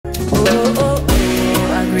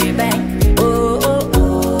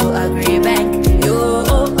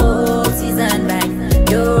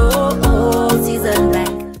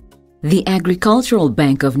Agricultural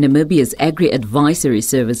Bank of Namibia's Agri-Advisory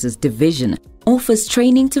Services Division offers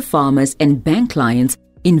training to farmers and bank clients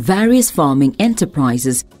in various farming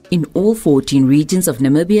enterprises in all 14 regions of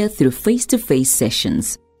Namibia through face-to-face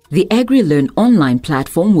sessions. The Agri-Learn online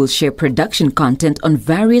platform will share production content on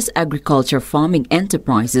various agriculture farming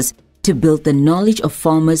enterprises to build the knowledge of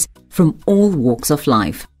farmers from all walks of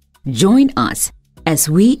life. Join us as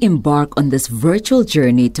we embark on this virtual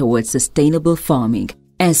journey towards sustainable farming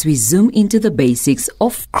as we zoom into the basics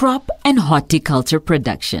of crop and horticulture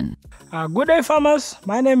production. Good day, farmers.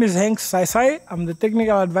 My name is Hank Saisai. I'm the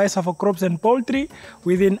Technical Advisor for Crops and Poultry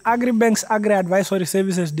within Agribank's Agri-Advisory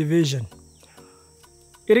Services Division.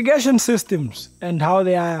 Irrigation systems and how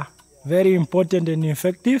they are very important and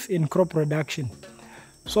effective in crop production.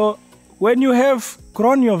 So, when you have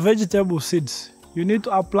grown your vegetable seeds, you need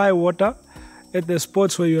to apply water at the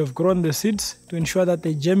spots where you have grown the seeds to ensure that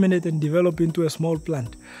they germinate and develop into a small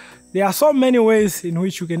plant. There are so many ways in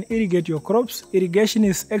which you can irrigate your crops. Irrigation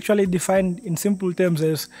is actually defined in simple terms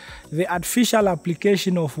as the artificial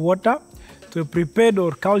application of water to a prepared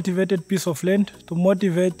or cultivated piece of land to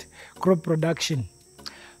motivate crop production.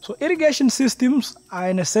 So irrigation systems are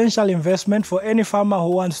an essential investment for any farmer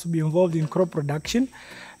who wants to be involved in crop production,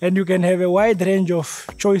 and you can have a wide range of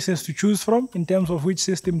choices to choose from in terms of which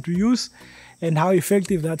system to use and how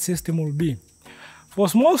effective that system will be. For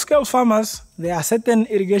small-scale farmers, there are certain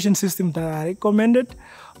irrigation systems that are recommended.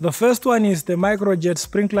 The first one is the microjet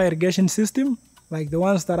sprinkler irrigation system, like the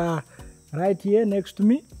ones that are right here next to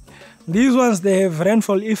me. These ones, they have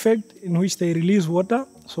rainfall effect in which they release water.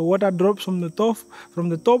 So water drops from the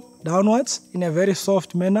top downwards in a very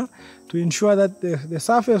soft manner to ensure that the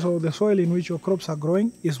surface or the soil in which your crops are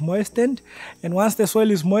growing is moistened. And once the soil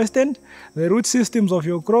is moistened, the root systems of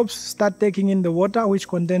your crops start taking in the water, which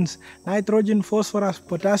contains nitrogen, phosphorus,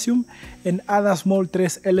 potassium, and other small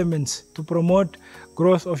trace elements to promote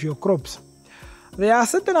growth of your crops. There are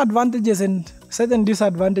certain advantages and certain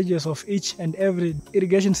disadvantages of each and every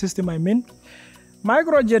irrigation system.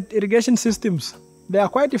 Microjet irrigation systems, they are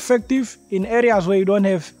quite effective in areas where you don't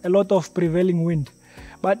have a lot of prevailing wind.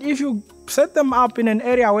 But if you set them up in an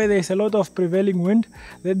area where there is a lot of prevailing wind,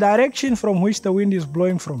 the direction from which the wind is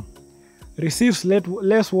blowing from receives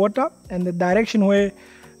less water, and the direction where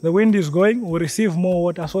the wind is going will receive more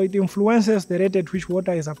water. So it influences the rate at which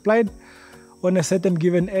water is applied on a certain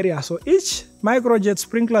given area. So each microjet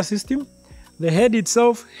sprinkler system, the head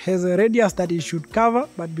itself has a radius that it should cover,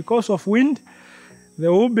 but because of wind,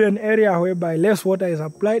 there will be an area whereby less water is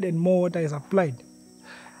applied and more water is applied.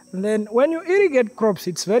 And then when you irrigate crops,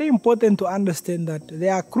 it's very important to understand that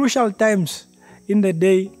there are crucial times in the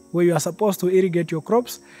day where you are supposed to irrigate your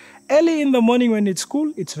crops. Early in the morning when it's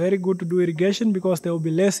cool, it's very good to do irrigation because there will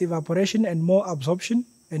be less evaporation and more absorption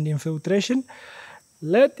and infiltration.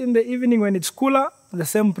 Late in the evening when it's cooler, the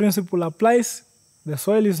same principle applies. The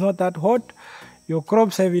soil is not that hot. Your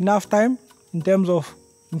crops have enough time in terms of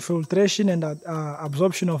infiltration and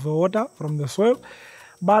absorption of the water from the soil.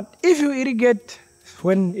 But if you irrigate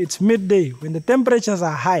when it's midday, when the temperatures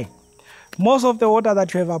are high, most of the water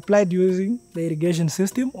that you have applied using the irrigation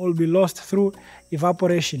system will be lost through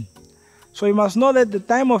evaporation. So you must know that the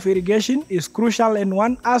time of irrigation is crucial, and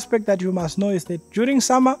one aspect that you must know is that during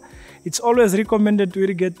summer, it's always recommended to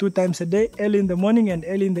irrigate 2 times a day, early in the morning and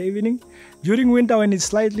early in the evening. During winter, when it's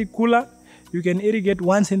slightly cooler, you can irrigate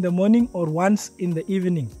once in the morning or once in the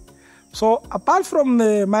evening. So apart from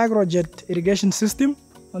the microjet irrigation system,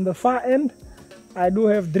 on the far end, I do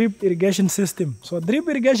have drip irrigation system. So drip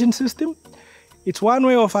irrigation system, it's one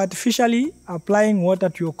way of artificially applying water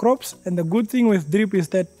to your crops. And the good thing with drip is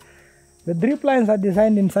that the drip lines are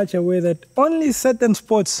designed in such a way that only certain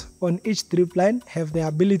spots on each drip line have the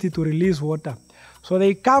ability to release water. So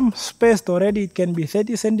they come spaced already. It can be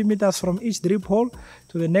 30 centimeters from each drip hole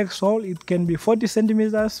to the next hole. It can be 40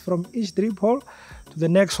 centimeters from each drip hole to the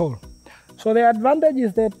next hole. So the advantage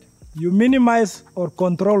is that you minimize or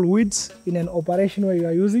control weeds in an operation where you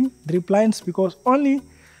are using drip lines, because only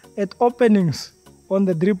at openings on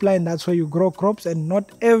the drip line, that's where you grow crops, and not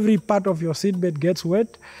every part of your seedbed gets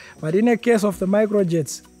wet. But in a case of the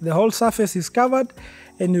microjets, the whole surface is covered,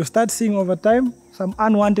 and you start seeing over time some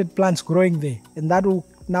unwanted plants growing there, and that will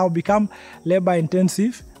now become labor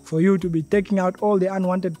intensive for you to be taking out all the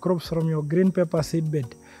unwanted crops from your green pepper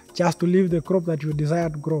seedbed just to leave the crop that you desire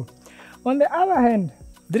to grow. On the other hand,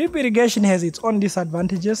 drip irrigation has its own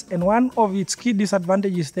disadvantages, and one of its key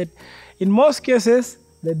disadvantages is that in most cases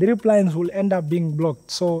the drip lines will end up being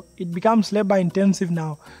blocked. So it becomes labor intensive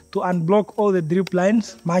now to unblock all the drip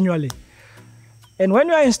lines manually. And when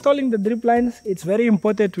you are installing the drip lines, it's very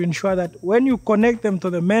important to ensure that when you connect them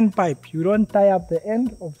to the main pipe, you don't tie up the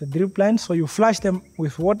end of the drip line, so you flush them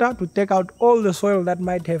with water to take out all the soil that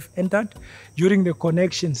might have entered during the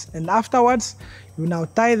connections. And afterwards, you now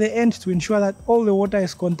tie the end to ensure that all the water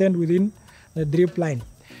is contained within the drip line.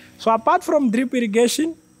 So apart from drip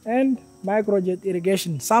irrigation and microjet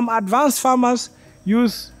irrigation, some advanced farmers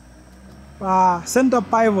use center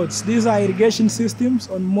pivots. These are irrigation systems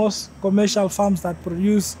on most commercial farms that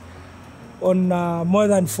produce on more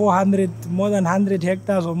than 100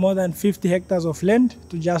 hectares or more than 50 hectares of land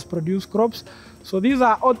to just produce crops. So these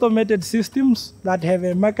are automated systems that have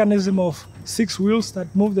a mechanism of 6 wheels that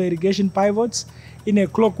move the irrigation pivots in a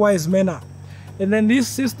clockwise manner. And then these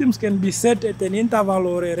systems can be set at an interval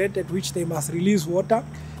or a rate at which they must release water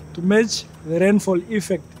to match the rainfall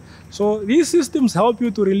effect. So these systems help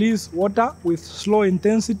you to release water with slow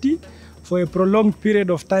intensity for a prolonged period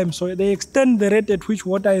of time. So they extend the rate at which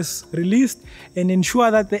water is released and ensure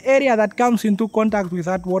that the area that comes into contact with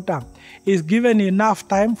that water is given enough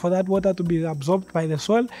time for that water to be absorbed by the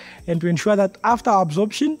soil, and to ensure that after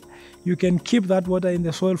absorption, you can keep that water in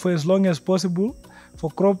the soil for as long as possible for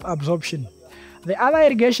crop absorption. The other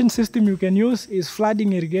irrigation system you can use is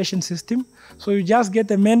flooding irrigation system. So you just get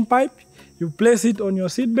a main pipe, you place it on your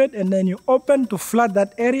seedbed, and then you open to flood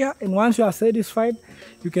that area, and once you are satisfied,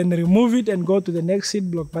 you can remove it and go to the next seed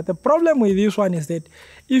block. But the problem with this one is that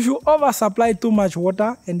if you oversupply too much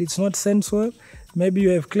water and it's not sand soil, maybe you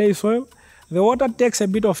have clay soil, the water takes a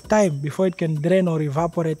bit of time before it can drain or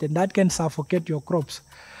evaporate, and that can suffocate your crops.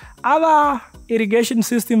 Other irrigation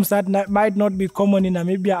systems that might not be common in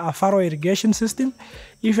Namibia are Furrow Irrigation System.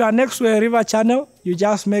 If you are next to a river channel, you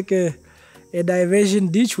just make a diversion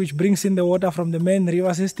ditch which brings in the water from the main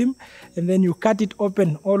river system, and then you cut it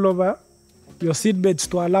open all over your seedbeds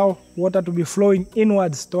to allow water to be flowing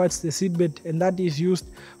inwards towards the seedbed, and that is used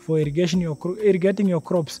for irrigating your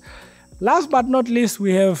crops. Last but not least,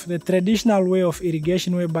 we have the traditional way of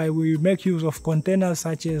irrigation, whereby we make use of containers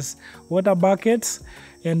such as water buckets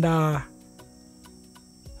and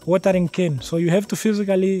watering can. So you have to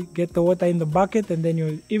physically get the water in the bucket, and then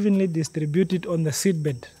you evenly distribute it on the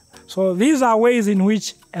seedbed. So these are ways in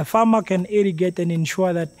which a farmer can irrigate and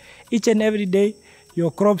ensure that each and every day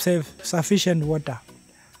your crops have sufficient water.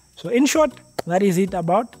 So in short, that is it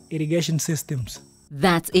about irrigation systems.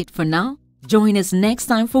 That's it for now. Join us next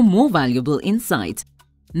time for more valuable insights.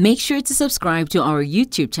 Make sure to subscribe to our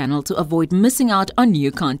YouTube channel to avoid missing out on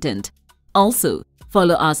new content. Also,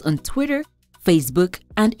 follow us on Twitter, Facebook,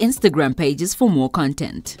 and Instagram pages for more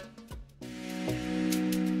content.